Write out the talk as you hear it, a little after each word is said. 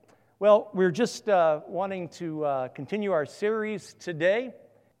Well, we're just wanting to continue our series today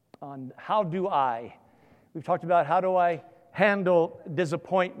on how do I. We've talked about how do I handle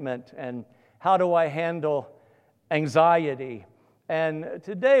disappointment and how do I handle anxiety. And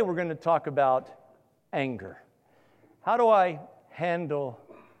today we're going to talk about anger. How do I handle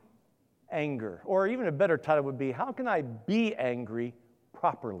anger? Or even a better title would be, how can I be angry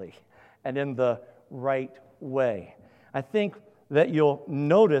properly and in the right way? I think that you'll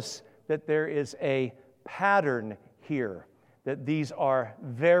notice that there is a pattern here, that these are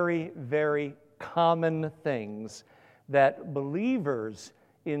very, very common things that believers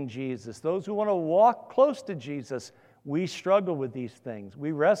in Jesus, those who want to walk close to Jesus, we struggle with these things.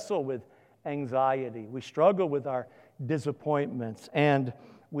 We wrestle with anxiety. We struggle with our disappointments, and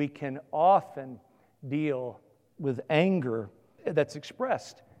we can often deal with anger that's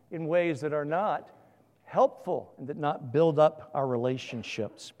expressed in ways that are not helpful and that not build up our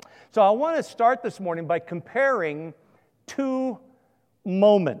relationships. So I want to start this morning by comparing two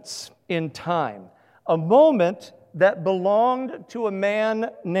moments in time. A moment that belonged to a man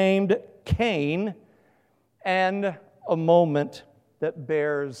named Cain and a moment that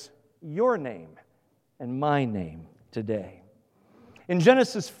bears your name and my name today. In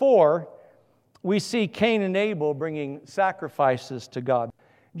Genesis 4, we see Cain and Abel bringing sacrifices to God.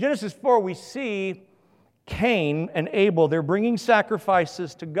 In Genesis 4, we see Cain and Abel, they're bringing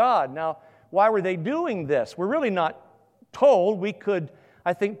sacrifices to God. Now, why were they doing this? We're really not told. We could,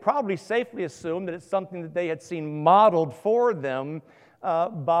 I think, probably safely assume that it's something that they had seen modeled for them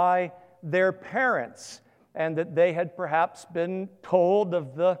by their parents, and that they had perhaps been told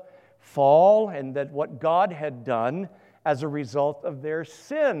of the fall and that what God had done as a result of their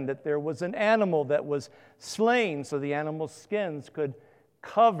sin, that there was an animal that was slain so the animal's skins could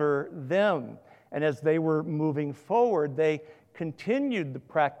cover them. And as they were moving forward, they continued the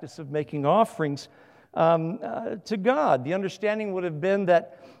practice of making offerings to God. The understanding would have been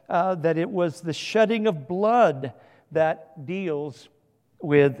that it was the shedding of blood that deals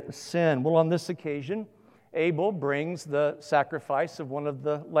with sin. Well, on this occasion, Abel brings the sacrifice of one of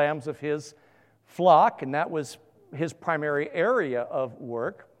the lambs of his flock, and that was his primary area of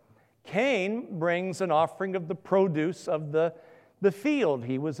work. Cain brings an offering of the produce of the field.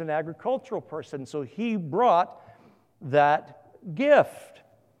 He was an agricultural person, so he brought that gift.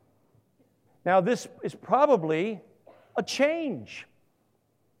 Now, this is probably a change.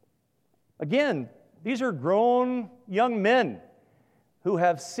 Again, these are grown young men who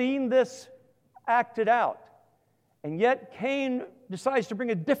have seen this acted out. And yet, Cain decides to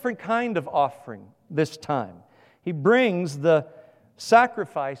bring a different kind of offering this time. He brings the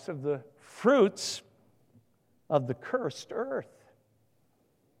sacrifice of the fruits of the cursed earth.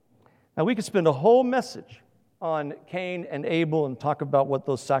 Now, we could spend a whole message on Cain and Abel and talk about what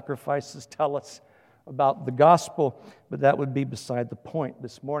those sacrifices tell us about the gospel, but that would be beside the point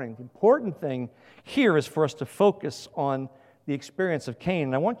this morning. The important thing here is for us to focus on the experience of Cain.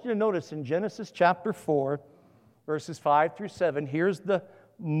 And I want you to notice in Genesis chapter 4, verses 5 through 7, here's the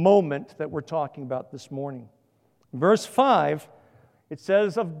moment that we're talking about this morning. Verse 5, it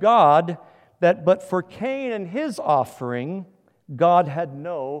says of God that, but for Cain and his offering, God had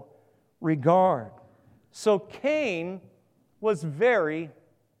no regard. So Cain was very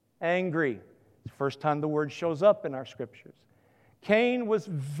angry. It's the first time the word shows up in our scriptures. Cain was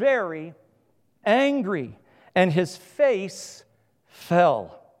very angry, and his face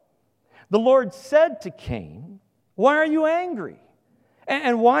fell. The Lord said to Cain, "Why are you angry?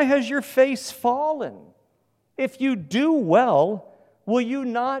 And why has your face fallen? If you do well, will you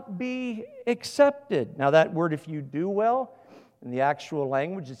not be accepted?" Now that word, if you do well, in the actual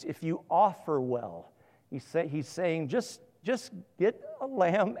language, it's if you offer well. He's saying, just get a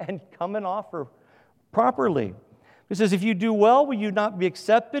lamb and come and offer properly. He says, if you do well, will you not be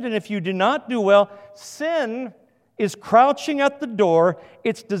accepted? And if you do not do well, sin is crouching at the door.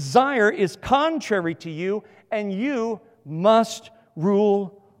 Its desire is contrary to you, and you must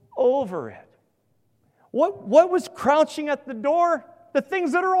rule over it. What was crouching at the door? The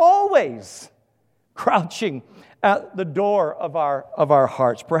things that are always crouching at the door of our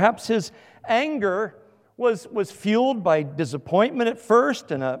hearts. Perhaps his anger was fueled by disappointment at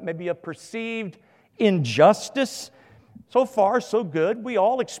first and maybe a perceived injustice. So far, so good. We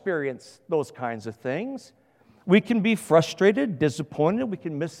all experience those kinds of things. We can be frustrated, disappointed. We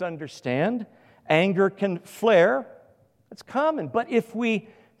can misunderstand. Anger can flare. It's common. But if we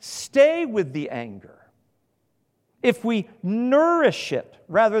stay with the anger, if we nourish it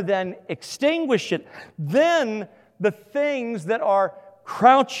rather than extinguish it, then the things that are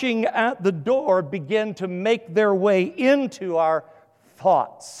crouching at the door begin to make their way into our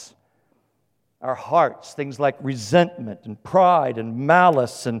thoughts, our hearts, things like resentment and pride and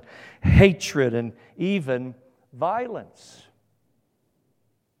malice and hatred and even violence.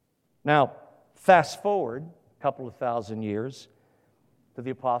 Now, fast forward a couple of thousand years to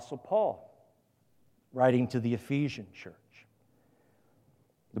the Apostle Paul, writing to the Ephesian church.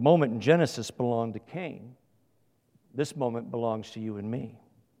 The moment in Genesis belonged to Cain. This moment belongs to you and me.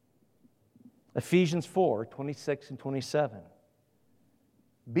 Ephesians 4:26 and 27.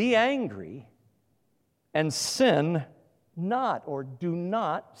 Be angry and sin not, or do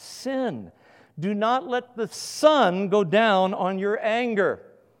not sin. Do not let the sun go down on your anger,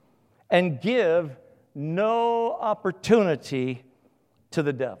 and give no opportunity to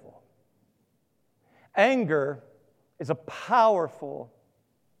the devil. Anger is a powerful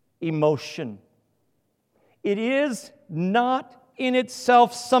emotion. It is not in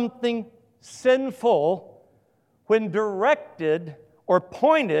itself something sinful when directed or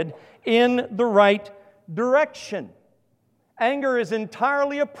pointed in the right direction. Anger is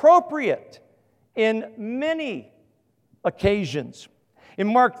entirely appropriate in many occasions. In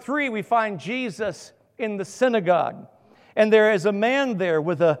Mark 3, we find Jesus in the synagogue, and there is a man there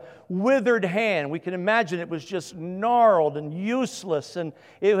with a withered hand. We can imagine it was just gnarled and useless, and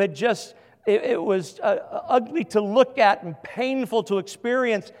it was ugly to look at and painful to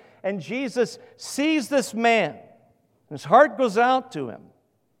experience. And Jesus sees this man, and his heart goes out to him.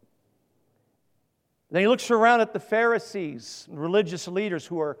 Then he looks around at the Pharisees, religious leaders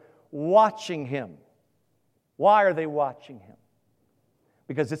who are watching him. Why are they watching him?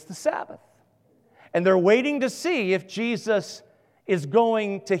 Because it's the Sabbath. And they're waiting to see if Jesus is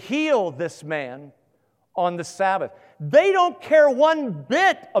going to heal this man on the Sabbath. They don't care one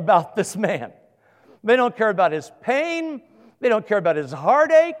bit about this man. They don't care about his pain. They don't care about his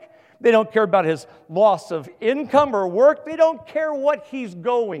heartache. They don't care about his loss of income or work. They don't care what he's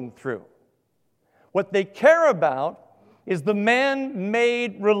going through. What they care about is the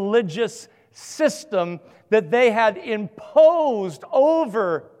man-made religious system that they had imposed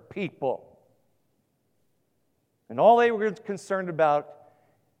over people. And all they were concerned about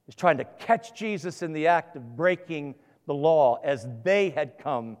is trying to catch Jesus in the act of breaking the law as they had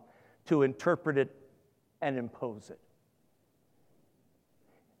come to interpret it and impose it.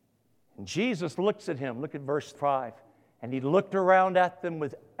 And Jesus looks at him, look at verse 5, and he looked around at them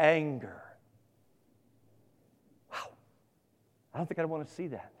with anger. Wow, I don't think I want to see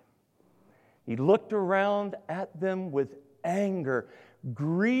that. He looked around at them with anger,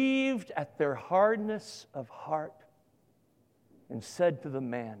 grieved at their hardness of heart, and said to the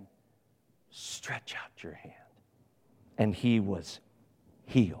man, stretch out your hand. And he was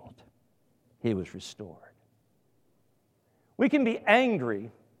healed. He was restored. We can be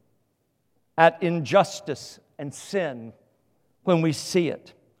angry at injustice and sin when we see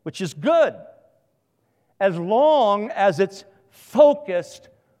it, which is good, as long as it's focused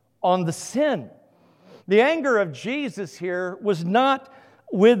on the sin. The anger of Jesus here was not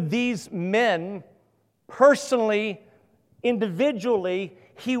with these men personally, individually.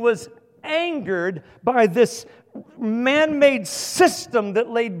 He was angered by this man-made system that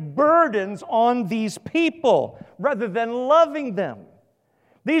laid burdens on these people rather than loving them.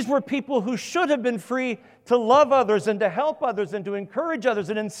 These were people who should have been free to love others and to help others and to encourage others,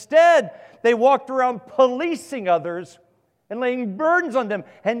 and instead they walked around policing others and laying burdens on them.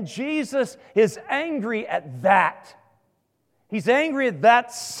 And Jesus is angry at that. He's angry at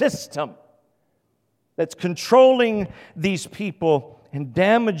that system that's controlling these people and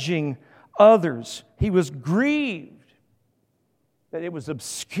damaging others. He was grieved that it was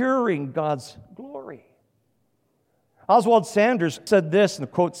obscuring God's glory. Oswald Sanders said this, and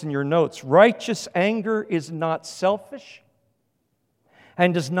the quote's in your notes: righteous anger is not selfish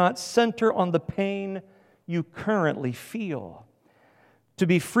and does not center on the pain you currently feel. To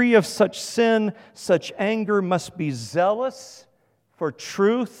be free of such sin, such anger must be zealous for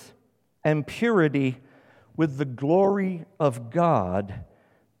truth and purity with the glory of God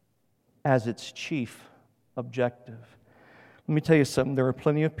as its chief objective. Let me tell you something. There are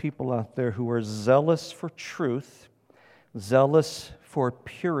plenty of people out there who are zealous for truth, zealous for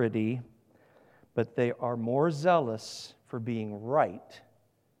purity, but they are more zealous for being right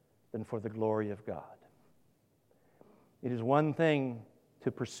than for the glory of God. It is one thing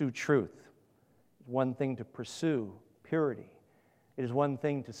to pursue truth. It's one thing to pursue purity. It is one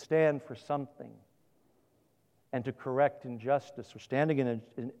thing to stand for something and to correct injustice or standing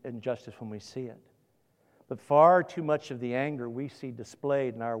in injustice when we see it. But far too much of the anger we see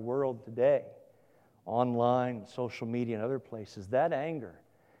displayed in our world today, online, social media, and other places, that anger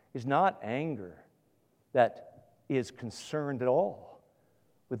is not anger that is concerned at all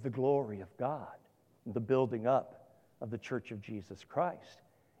with the glory of God, the building up of the church of Jesus Christ.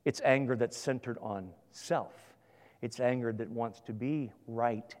 It's anger that's centered on self. It's anger that wants to be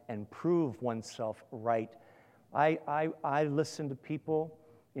right and prove oneself right. I listen to people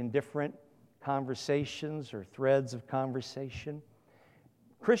in different conversations or threads of conversation.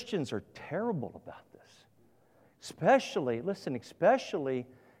 Christians are terrible about this. Especially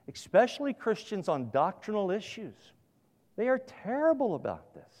Christians on doctrinal issues. They are terrible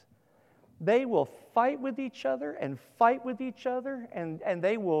about this. They will fight with each other, and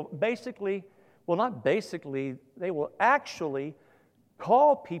they will they will actually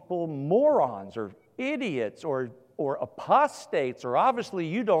call people morons or idiots or apostates, or obviously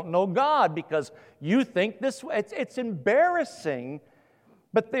you don't know God because you think this way. It's embarrassing,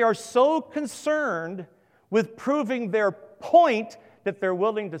 but they are so concerned with proving their point that they're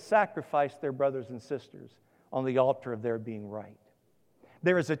willing to sacrifice their brothers and sisters on the altar of their being right.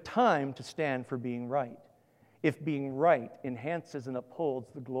 There is a time to stand for being right. If being right enhances and upholds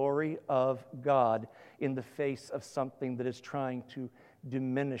the glory of God in the face of something that is trying to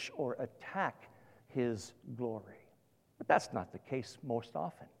diminish or attack His glory. But that's not the case most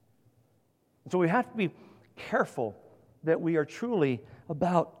often. So we have to be careful that we are truly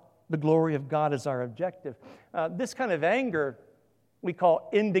about the glory of God as our objective. This kind of anger we call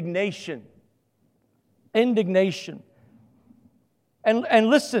indignation. Indignation. And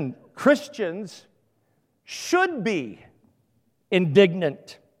listen, Christians should be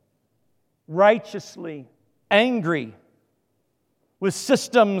indignant, righteously angry with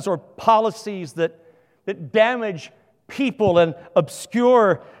systems or policies that damage people and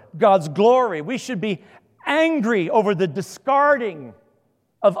obscure God's glory. We should be angry over the discarding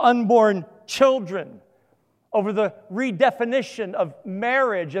of unborn children, over the redefinition of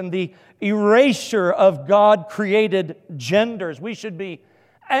marriage and the erasure of God-created genders. We should be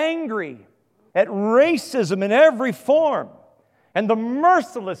angry at racism in every form and the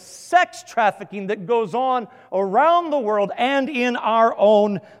merciless sex trafficking that goes on around the world and in our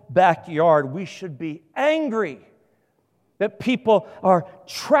own backyard. We should be angry that people are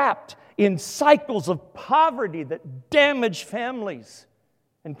trapped in cycles of poverty that damage families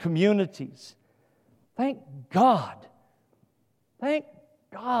and communities. Thank God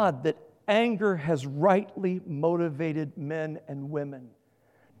that anger has rightly motivated men and women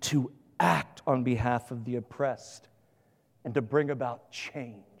to act on behalf of the oppressed and to bring about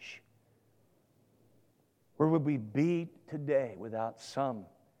change. Where would we be today without some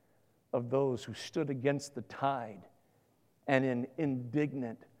of those who stood against the tide and in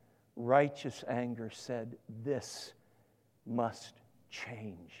indignant, righteous anger said, "This must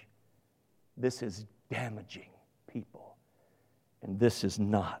change. This is damaging people, and this is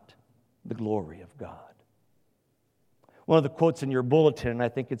not the glory of God." One of the quotes in your bulletin, I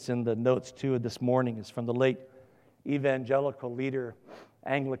think it's in the notes too this morning, is from the late evangelical leader,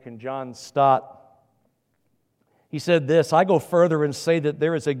 Anglican John Stott. He said this: "I go further and say that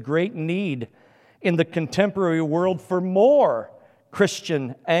there is a great need in the contemporary world for more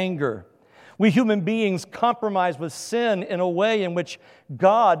Christian anger. We human beings compromise with sin in a way in which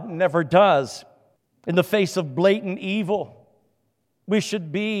God never does. In the face of blatant evil, we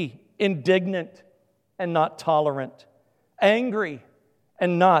should be indignant and not tolerant, angry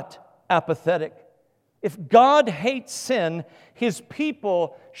and not apathetic. If God hates sin, His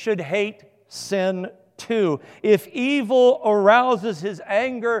people should hate sin too. If evil arouses His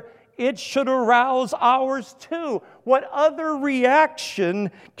anger, it should arouse ours too. What other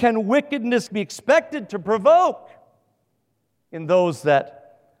reaction can wickedness be expected to provoke in those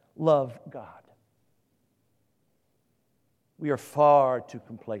that love God?" We are far too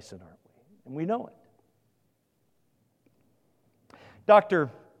complacent, aren't we? And we know it. Dr.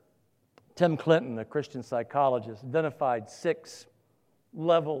 Tim Clinton, a Christian psychologist, identified 6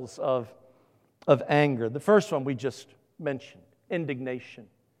 levels of anger. The first one we just mentioned, indignation.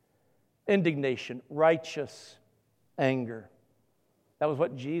 Indignation, righteous anger. That was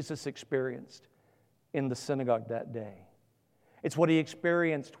what Jesus experienced in the synagogue that day. It's what He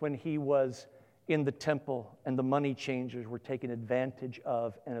experienced when He was in the temple and the money changers were taking advantage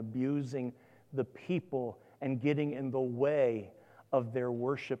of and abusing the people and getting in the way of their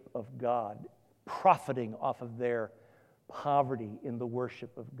worship of God, profiting off of their poverty in the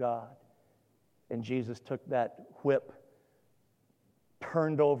worship of God. And Jesus took that whip,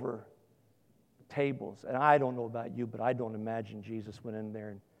 turned over tables. And I don't know about you, but I don't imagine Jesus went in there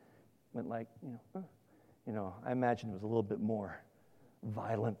and went like, I imagine it was a little bit more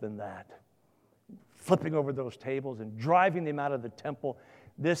violent than that. Flipping over those tables and driving them out of the temple,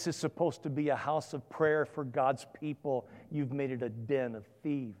 This is supposed to be a house of prayer for God's people. You've made it a den of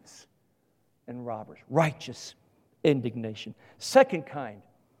thieves and robbers. Righteous indignation. Second kind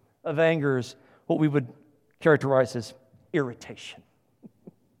of anger is what we would characterize as irritation.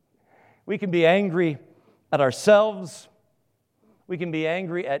 We can be angry at ourselves. We can be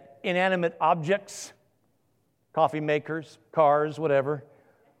angry at inanimate objects, coffee makers, cars, whatever.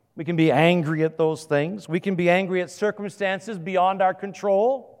 We can be angry at those things. We can be angry at circumstances beyond our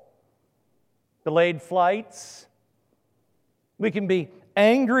control, delayed flights. We can be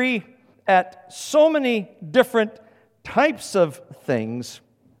angry at so many different types of things,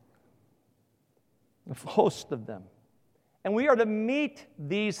 a host of them. And we are to meet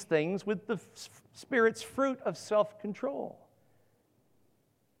these things with the Spirit's fruit of self-control.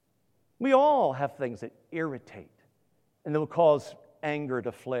 We all have things that irritate and that will cause anger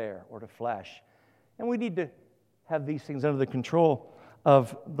to flare or to flash. And we need to have these things under the control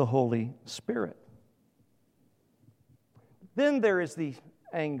of the Holy Spirit. Then there is the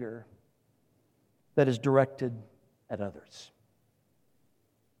anger that is directed at others.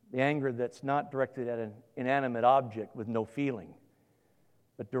 The anger that's not directed at an inanimate object with no feeling,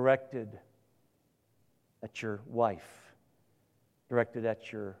 but directed at your wife, directed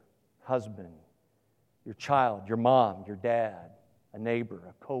at your husband, your child, your mom, your dad, a neighbor,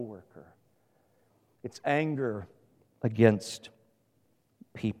 a coworker. It's anger against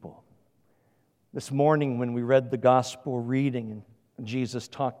people. This morning when we read the gospel reading and Jesus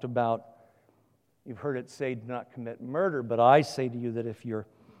talked about, you've heard it say, do not commit murder, but I say to you that if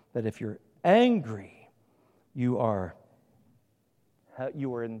you're angry, you are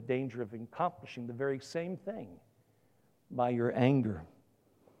in danger of accomplishing the very same thing by your anger.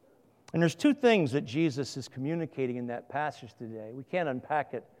 And there's two things that Jesus is communicating in that passage today. We can't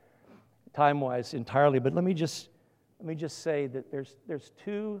unpack it time-wise entirely, but let me just say that there's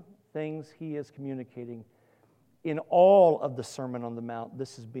two things he is communicating. In all of the Sermon on the Mount,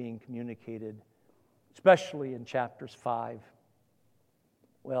 this is being communicated, especially in chapters 5.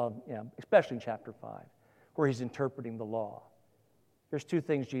 Well, yeah, especially in chapter 5, where he's interpreting the law. There's two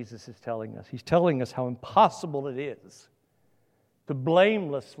things Jesus is telling us. He's telling us how impossible it is to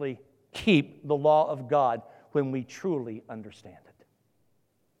blamelessly keep the law of God when we truly understand it.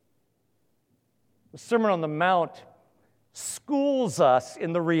 The Sermon on the Mount schools us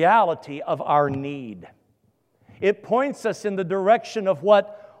in the reality of our need. It points us in the direction of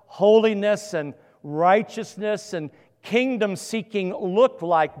what holiness and righteousness and kingdom-seeking look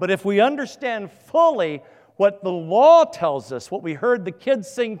like. But if we understand fully what the law tells us, what we heard the kids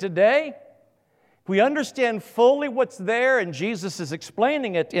sing today, if we understand fully what's there, and Jesus is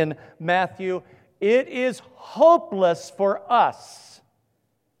explaining it in Matthew, it is hopeless for us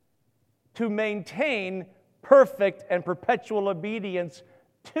to maintain perfect and perpetual obedience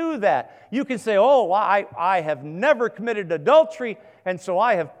to that. You can say, oh, I have never committed adultery, and so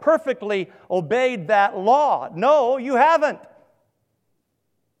I have perfectly obeyed that law. No, you haven't.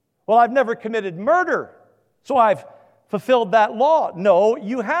 Well, I've never committed murder, so I've fulfilled that law. No,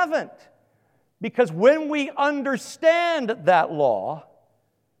 you haven't. Because when we understand that law,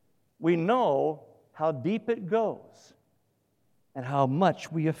 we know how deep it goes and how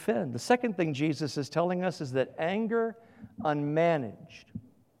much we offend. The second thing Jesus is telling us is that anger unmanaged,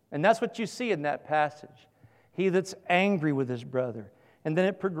 and that's what you see in that passage. He that's angry with his brother. And then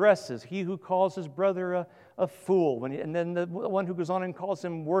it progresses. He who calls his brother a fool. And then the one who goes on and calls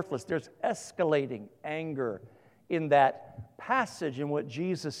him worthless. There's escalating anger in that passage. And what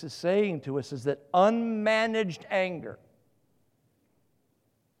Jesus is saying to us is that unmanaged anger.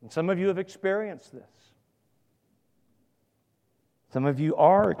 And some of you have experienced this. Some of you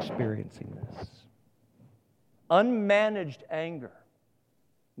are experiencing this. Unmanaged anger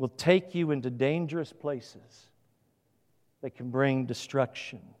will take you into dangerous places that can bring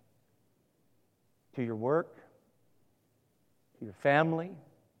destruction to your work, to your family,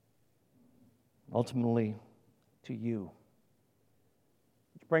 ultimately to you.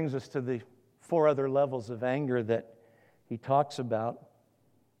 Which brings us to the 4 other levels of anger that he talks about.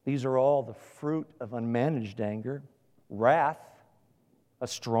 These are all the fruit of unmanaged anger. Wrath, a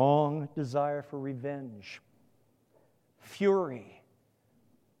strong desire for revenge. Fury,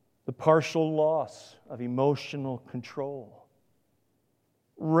 the partial loss of emotional control.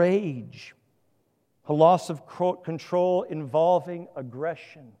 Rage, a loss of control involving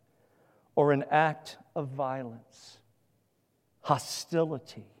aggression or an act of violence.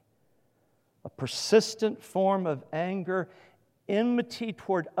 Hostility, a persistent form of anger, enmity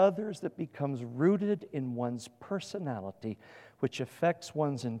toward others that becomes rooted in one's personality, which affects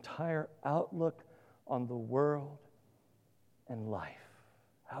one's entire outlook on the world and life.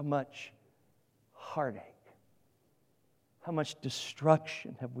 How much heartache, how much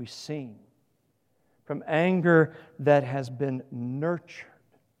destruction have we seen from anger that has been nurtured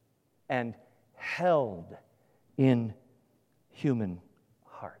and held in human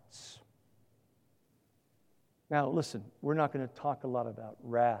hearts. Now, listen, we're not going to talk a lot about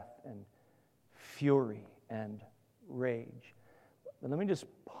wrath and fury and rage. But let me just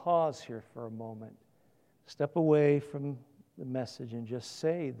pause here for a moment, step away from the message, and just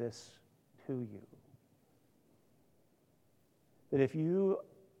say this to you. That if you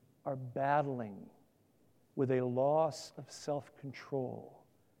are battling with a loss of self-control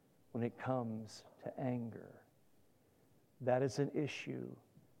when it comes to anger, that is an issue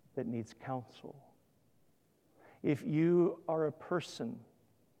that needs counsel. If you are a person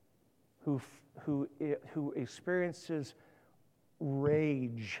who experiences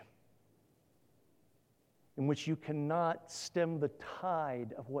rage in which you cannot stem the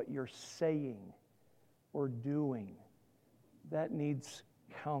tide of what you're saying or doing, that needs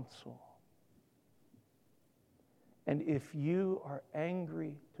counsel. And if you are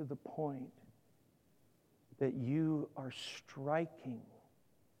angry to the point that you are striking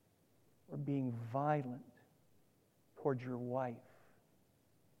or being violent towards your wife,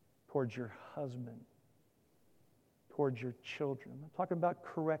 towards your husband, towards your children. I'm not talking about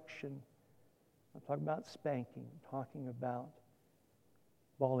correction. I'm not talking about spanking. I'm talking about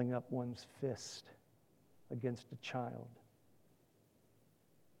balling up one's fist against a child,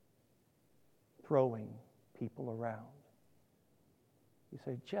 throwing people around. You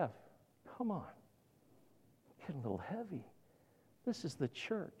say, Jeff, come on. Get a little heavy. This is the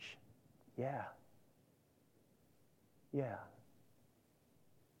church. Yeah.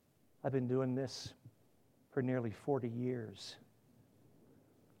 I've been doing this for nearly 40 years.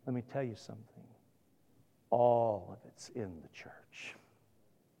 Let me tell you something. All of it's in the church.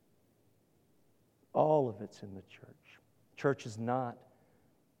 All of it's in the church. Church is not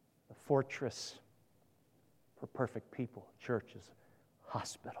a fortress for perfect people. Church is a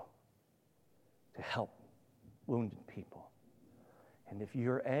hospital to help wounded people. And if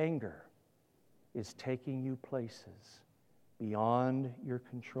your anger is taking you places beyond your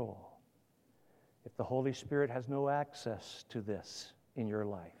control, if the Holy Spirit has no access to this in your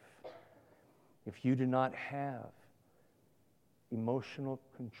life, if you do not have emotional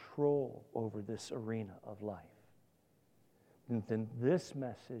control over this arena of life, then this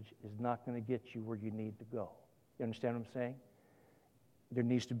message is not going to get you where you need to go. You understand what I'm saying? There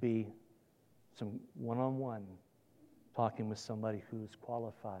needs to be some one-on-one talking with somebody who's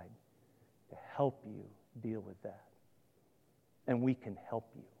qualified to help you deal with that. And we can help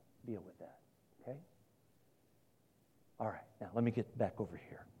you deal with that. Okay? All right, now let me get back over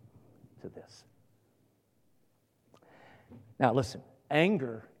here to this. Now listen,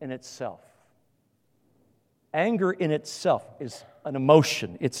 anger in itself is an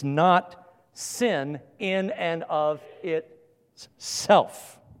emotion. It's not sin in and of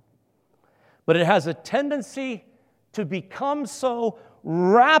itself. But it has a tendency to become so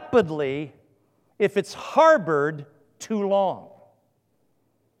rapidly if it's harbored too long.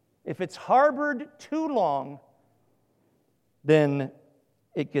 If it's harbored too long, then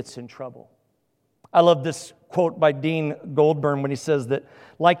it gets in trouble. I love this quote by Dean Goldburn when he says that,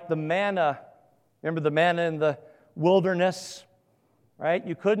 like the manna, remember the manna in the wilderness, right?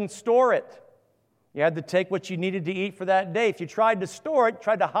 You couldn't store it. You had to take what you needed to eat for that day. If you tried to store it,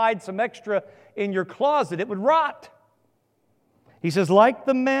 tried to hide some extra in your closet, it would rot. He says, like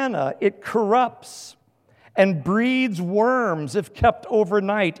the manna, it corrupts and breeds worms if kept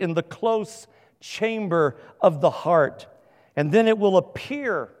overnight in the close chamber of the heart. And then it will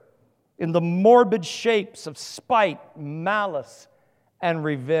appear in the morbid shapes of spite, malice, and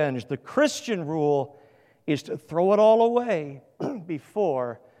revenge. The Christian rule is to throw it all away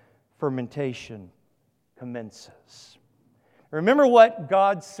before fermentation commences. Remember what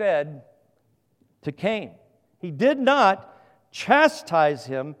God said to Cain. He did not chastise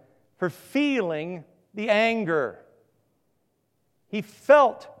him for feeling the anger. He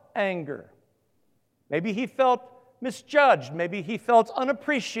felt anger. Maybe he felt misjudged. Maybe he felt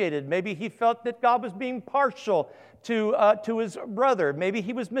unappreciated. Maybe he felt that God was being partial to his brother. Maybe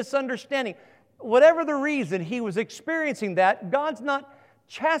he was misunderstanding. Whatever the reason he was experiencing that, God's not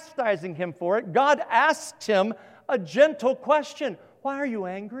chastising him for it. God asked him a gentle question. Why are you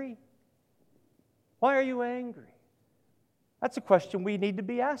angry? Why are you angry? That's a question we need to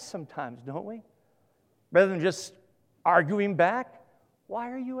be asked sometimes, don't we? Rather than just arguing back, why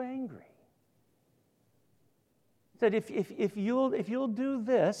are you angry? He said, if you'll do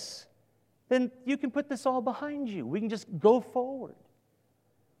this, then you can put this all behind you. We can just go forward.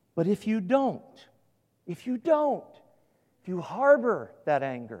 But if you harbor that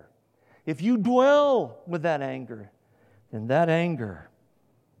anger, if you dwell with that anger, then that anger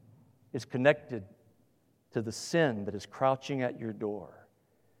is connected to the sin that is crouching at your door.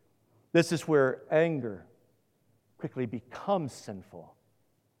 This is where anger quickly becomes sinful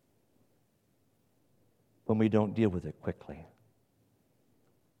when we don't deal with it quickly.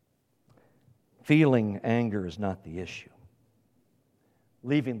 Feeling anger is not the issue.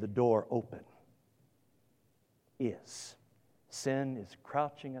 Leaving the door open is. Sin is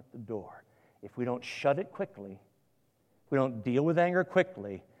crouching at the door. If we don't shut it quickly, if we don't deal with anger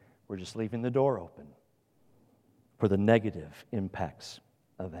quickly, we're just leaving the door open for the negative impacts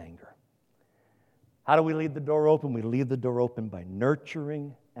of anger. How do we leave the door open? We leave the door open by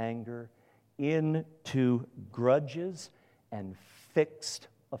nurturing anger into grudges and fixed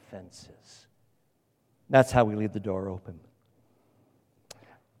offenses. That's how we leave the door open.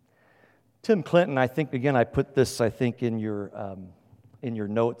 Tim Clinton, I think, again, I put this, in your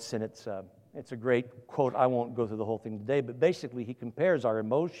notes, and it's a great quote. I won't go through the whole thing today, but basically he compares our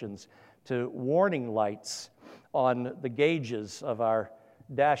emotions to warning lights on the gauges of our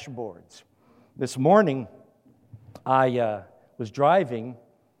dashboards. This morning, I was driving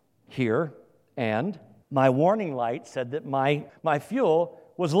here, and my warning light said that my fuel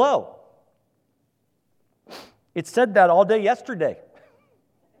was low. It said that all day yesterday.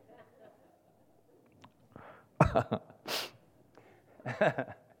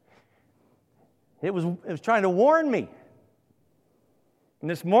 It was trying to warn me. And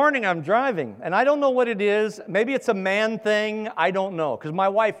this morning I'm driving, and I don't know what it is. Maybe it's a man thing. I don't know, because my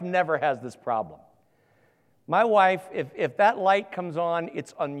wife never has this problem. My wife, if that light comes on,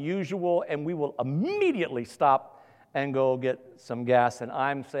 it's unusual, and we will immediately stop and go get some gas. And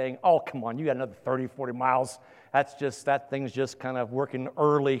I'm saying, oh, come on, you got another 30, 40 miles. That thing's just kind of working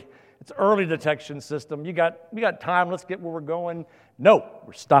early. It's early detection system. You got time. Let's get where we're going. No,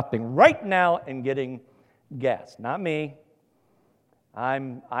 we're stopping right now and getting gas. Not me.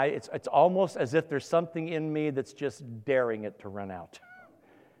 It's almost as if there's something in me that's just daring it to run out.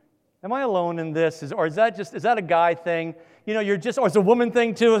 Am I alone in this? Is that a guy thing? Or it's a woman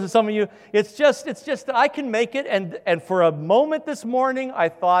thing too, as some of you. It's just that I can make it. And for a moment this morning, I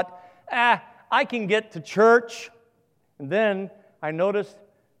thought, I can get to church. And then I noticed,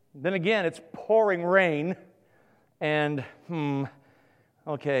 then again, it's pouring rain. And,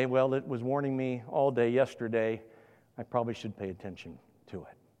 okay, well, it was warning me all day yesterday. I probably should pay attention to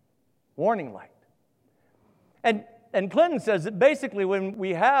it. Warning light. And Clinton says that basically when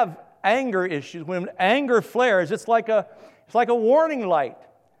we have anger issues, when anger flares, it's like a warning light.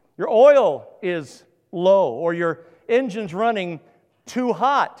 Your oil is low or your engine's running too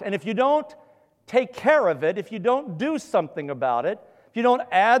hot. And if you don't take care of it, if you don't do something about it, if you don't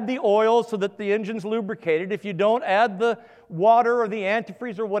add the oil so that the engine's lubricated, if you don't add the water or the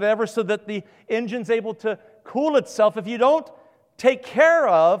antifreeze or whatever so that the engine's able to cool itself, if you don't take care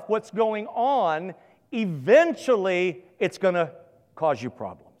of what's going on, eventually it's going to cause you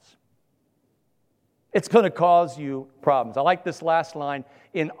problems. It's going to cause you problems. I like this last line.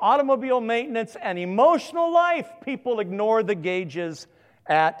 In automobile maintenance and emotional life, people ignore the gauges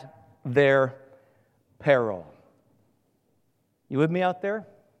at their peril. You with me out there?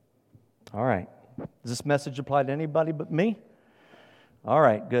 All right. Does this message apply to anybody but me? All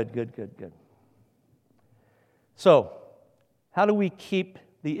right, good. So, how do we keep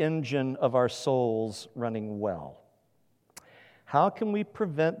the engine of our souls running well? How can we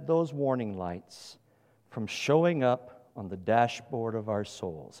prevent those warning lights from showing up on the dashboard of our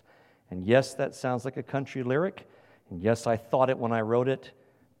souls? And yes, that sounds like a country lyric, and yes, I thought it when I wrote it,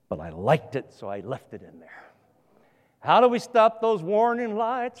 but I liked it, so I left it in there. How do we stop those warning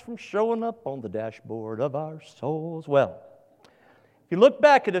lights from showing up on the dashboard of our souls? Well, if you look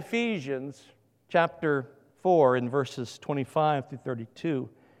back at Ephesians chapter 4 in verses 25 through 32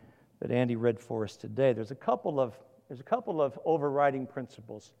 that Andy read for us today, there's a couple of overriding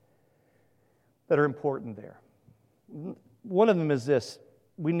principles that are important there. One of them is this: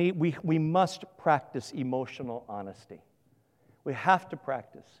 we must practice emotional honesty. We have to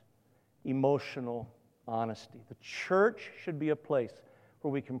practice emotional honesty. The church should be a place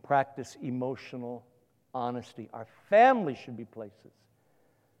where we can practice emotional honesty. Our families should be places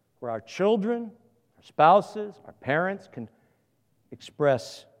where our children, our spouses, our parents can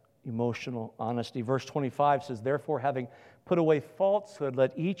express emotional honesty. Verse 25 says, "Therefore, having put away falsehood,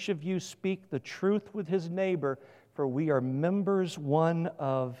 let each of you speak the truth with his neighbor, for we are members one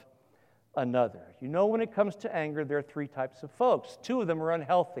of another." When it comes to anger, there are three types of folks. Two of them are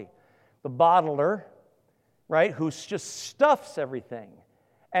unhealthy. The bottler, right, who just stuffs everything.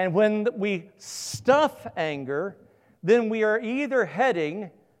 And when we stuff anger, then we are either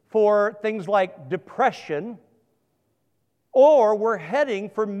heading for things like depression, or we're heading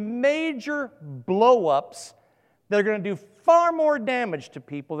for major blow-ups that are going to do far more damage to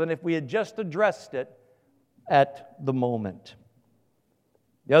people than if we had just addressed it at the moment.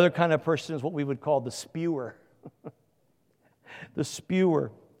 The other kind of person is what we would call the spewer. The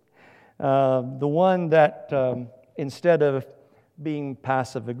spewer. The one that instead of being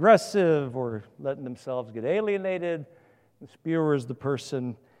passive-aggressive or letting themselves get alienated, the spewer is the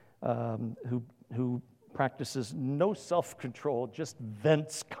person who practices no self-control, just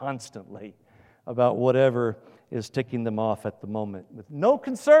vents constantly about whatever is ticking them off at the moment, with no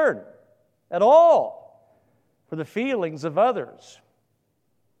concern at all for the feelings of others.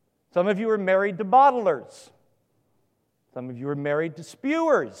 Some of you are married to bottlers. Some of you are married to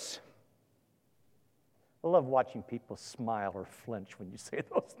spewers. I love watching people smile or flinch when you say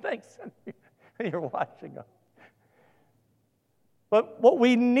those things and you're watching them. But what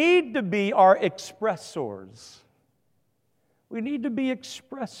we need to be are expressors. We need to be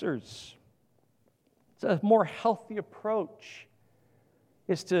expressors. It's a more healthy approach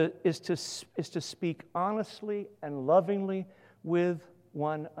is to speak honestly and lovingly with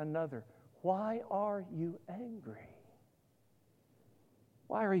one another. Why are you angry?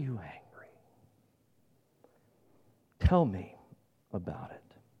 Why are you angry? Tell me about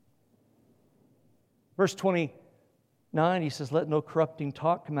it. Verse 29, he says, "Let no corrupting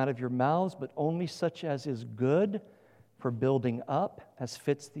talk come out of your mouths, but only such as is good for building up, as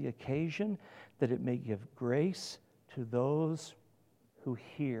fits the occasion, that it may give grace to those who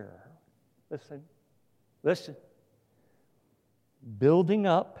hear." Listen, listen. Building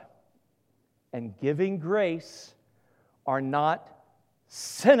up and giving grace are not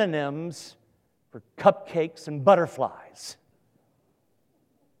synonyms for cupcakes and butterflies.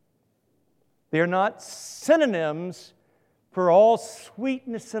 They're not synonyms for all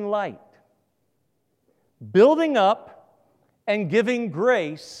sweetness and light. Building up and giving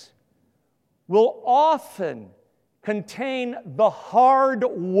grace will often contain the hard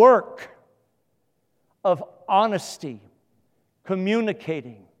work of honesty,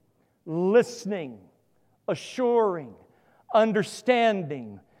 communicating, listening, assuring,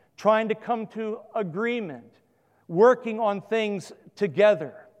 understanding, trying to come to agreement, working on things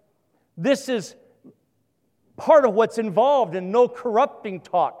together. This is part of what's involved in no corrupting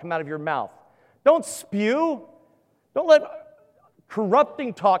talk come out of your mouth. Don't spew. Don't let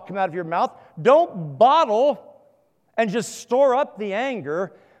corrupting talk come out of your mouth. Don't bottle and just store up the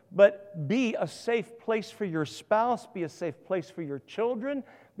anger, but be a safe place for your spouse, be a safe place for your children,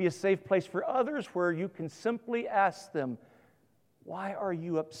 be a safe place for others where you can simply ask them, "Why are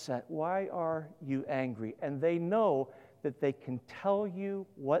you upset? Why are you angry?" And they know that they can tell you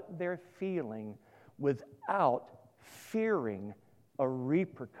what they're feeling without fearing a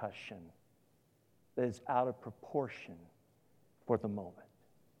repercussion that is out of proportion for the moment.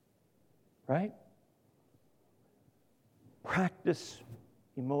 Right? Practice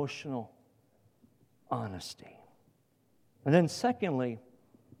emotional honesty. And then secondly,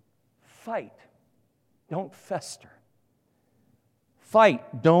 fight. Don't fester.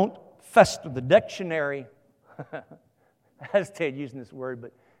 Fight, don't fester. The dictionary, I hesitated using this word,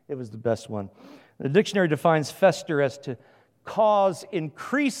 but it was the best one. The dictionary defines fester as to cause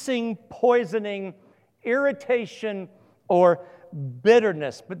increasing poisoning, irritation, or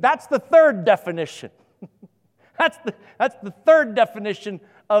bitterness. But that's the third definition. That's the third definition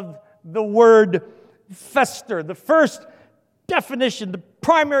of the word fester. The first definition, the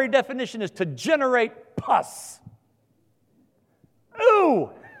primary definition, is to generate pus. Ooh!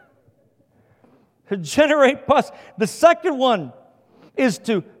 To generate pus. The second one is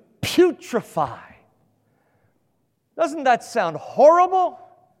to putrefy. Doesn't that sound horrible?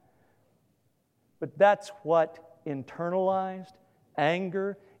 But that's what internalized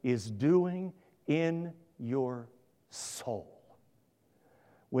anger is doing in your soul.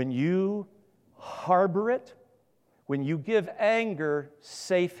 When you harbor it, when you give anger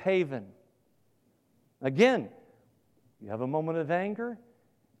safe haven. Again, you have a moment of anger.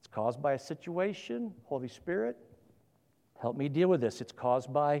 It's caused by a situation. Holy Spirit, help me deal with this. It's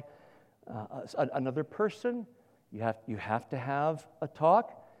caused by another person. You have to have a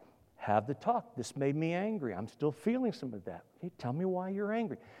talk. Have the talk. This made me angry. I'm still feeling some of that. Okay, tell me why you're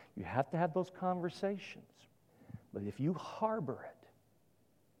angry. You have to have those conversations. But if you harbor it,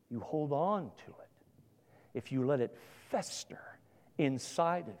 you hold on to it. If you let it fester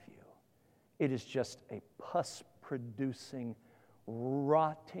inside of you, it is just a pus-producing,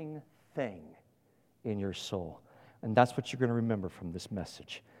 rotting thing in your soul. And that's what you're going to remember from this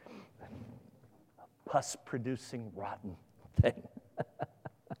message. Pus-producing, rotten thing.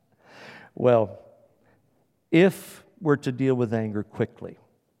 Well, if we're to deal with anger quickly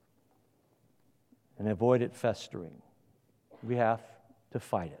and avoid it festering, we have to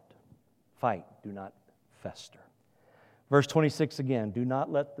fight it. Fight, do not fester. Verse 26 again, do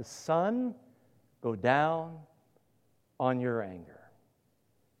not let the sun go down on your anger.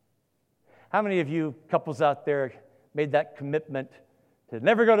 How many of you couples out there made that commitment to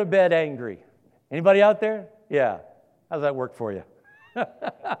never go to bed angry? Anybody out there? Yeah. How does that work for you?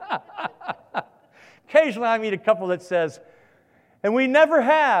 Occasionally I meet a couple that says, and we never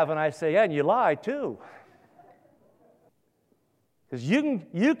have. And I say, yeah, and you lie too. Because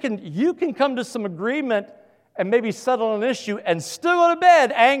you can come to some agreement and maybe settle an issue and still go to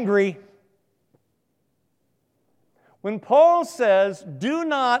bed angry. When Paul says, do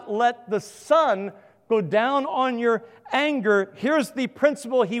not let the sun go down on your anger, here's the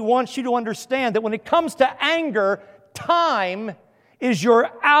principle he wants you to understand, that when it comes to anger, time is your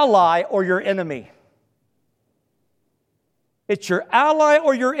ally or your enemy. It's your ally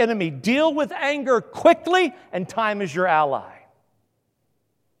or your enemy. Deal with anger quickly, and time is your ally.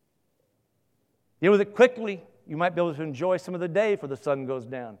 Deal with it quickly. You might be able to enjoy some of the day before the sun goes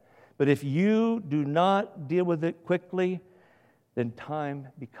down. But if you do not deal with it quickly, then time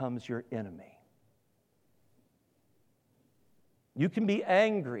becomes your enemy. You can be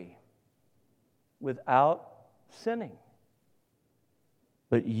angry without sinning,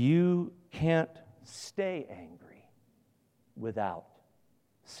 but you can't stay angry without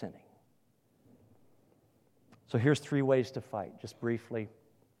sinning. So here's 3 ways to fight, just briefly.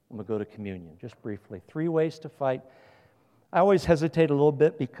 I'm going to go to communion, just briefly. 3 ways to fight. I always hesitate a little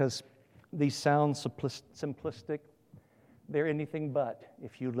bit because these sound simplistic. They're anything but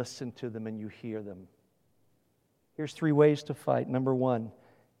if you listen to them and you hear them. Here's 3 ways to fight. Number 1,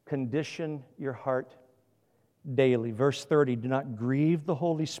 condition your heart daily. Verse 30, do not grieve the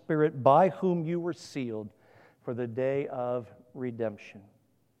Holy Spirit by whom you were sealed for the day of redemption.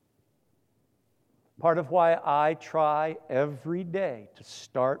 Part of why I try every day to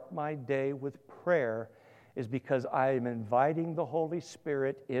start my day with prayer is because I am inviting the Holy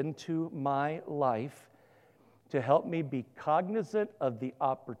Spirit into my life to help me be cognizant of the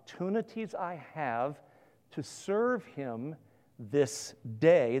opportunities I have to serve Him this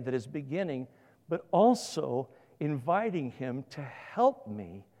day that is beginning, but also inviting Him to help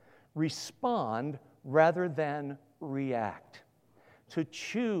me respond rather than react, to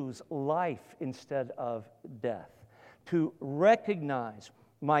choose life instead of death, to recognize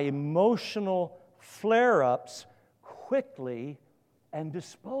my emotional flare-ups quickly and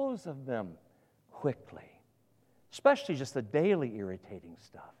dispose of them quickly, especially just the daily irritating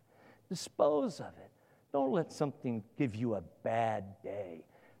stuff. Dispose of it. Don't let something give you a bad day.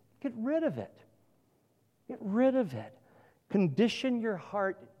 Get rid of it. Get rid of it. Condition your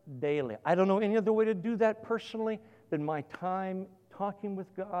heart daily. I don't know any other way to do that personally than my time talking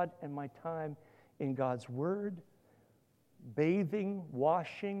with God and my time in God's Word, bathing,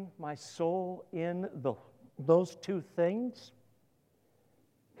 washing my soul in those 2 things,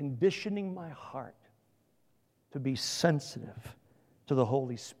 conditioning my heart to be sensitive to the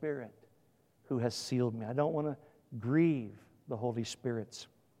Holy Spirit who has sealed me. I don't want to grieve the Holy Spirit's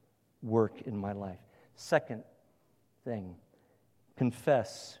work in my life. Second thing,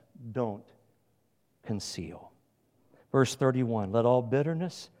 confess, don't conceal. Verse 31, let all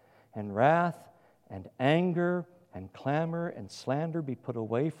bitterness and wrath and anger and clamor and slander be put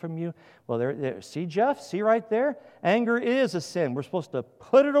away from you. Well, there. See, Jeff? See right there? Anger is a sin. We're supposed to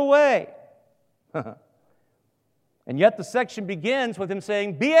put it away. And yet the section begins with him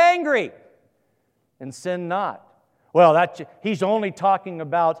saying, be angry and sin not. Well, he's only talking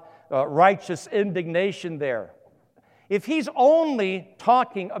about righteous indignation there. If he's only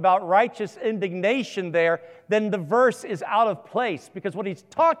talking about righteous indignation there, then the verse is out of place, because what he's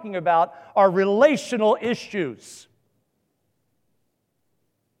talking about are relational issues.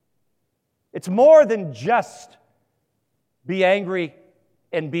 It's more than just be angry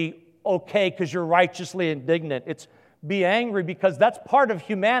and be okay because you're righteously indignant. It's be angry because that's part of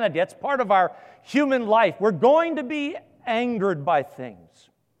humanity. That's part of our human life. We're going to be angered by things.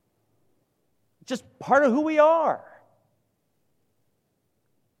 It's just part of who we are.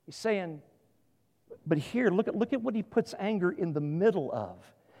 He's saying, but here, look at what he puts anger in the middle of.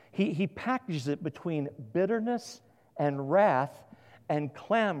 He packages it between bitterness and wrath and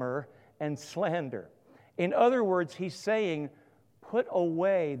clamor and slander. In other words, he's saying, put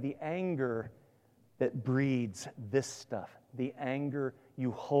away the anger that breeds this stuff, the anger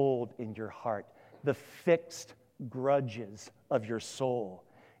you hold in your heart, the fixed grudges of your soul.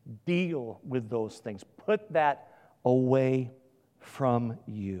 Deal with those things. Put that away from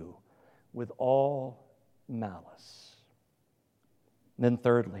you with all malice. And then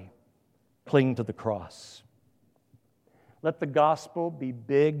thirdly, cling to the cross. Let the gospel be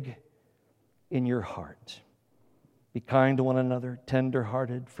big in your heart. Be kind to one another,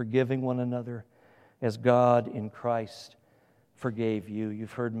 tender-hearted, forgiving one another, as God in Christ forgave you.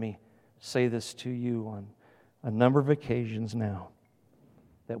 You've heard me say this to you on a number of occasions now,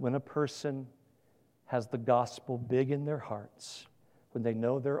 that when a person has the gospel big in their hearts, when they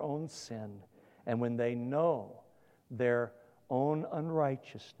know their own sin, and when they know their own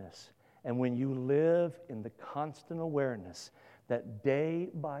unrighteousness, and when you live in the constant awareness that day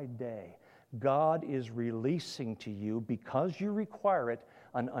by day God is releasing to you, because you require it,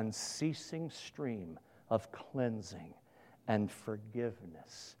 an unceasing stream of cleansing and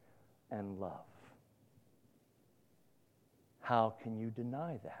forgiveness and love. How can you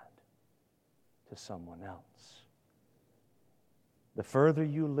deny that to someone else? The further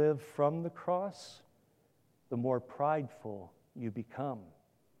you live from the cross, the more prideful you become.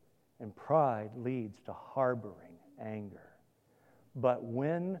 And pride leads to harboring anger. But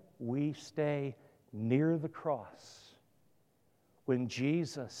when we stay near the cross, when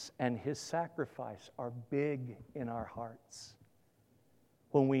Jesus and His sacrifice are big in our hearts,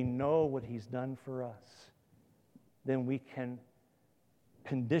 when we know what He's done for us, then we can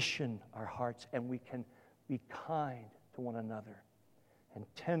condition our hearts and we can be kind to one another and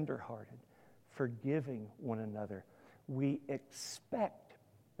tender-hearted, forgiving one another. We expect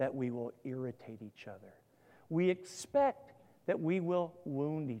that we will irritate each other. We expect that we will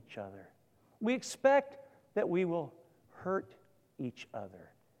wound each other. We expect that we will hurt each other.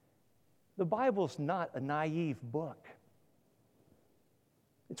 The Bible's not a naive book.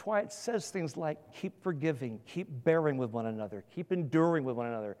 It's why it says things like keep forgiving, keep bearing with one another, keep enduring with one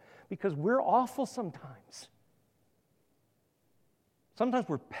another, because we're awful sometimes. Sometimes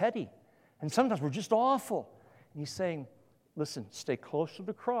we're petty, and sometimes we're just awful. And He's saying, listen, stay close to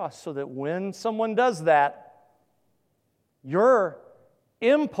the cross so that when someone does that, your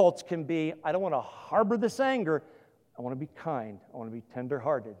impulse can be, I don't want to harbor this anger. I want to be kind. I want to be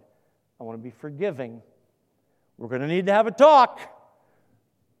tender-hearted. I want to be forgiving. We're going to need to have a talk.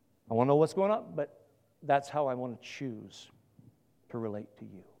 I want to know what's going on, but that's how I want to choose to relate to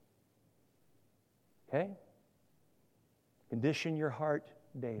you. Okay? Condition your heart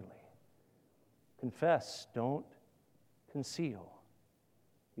daily. Confess, don't conceal.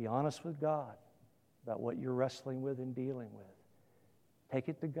 Be honest with God about what you're wrestling with and dealing with. Take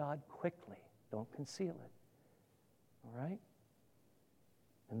it to God quickly. Don't conceal it. All right?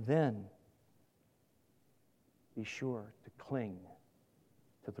 And then be sure to cling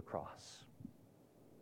to the cross.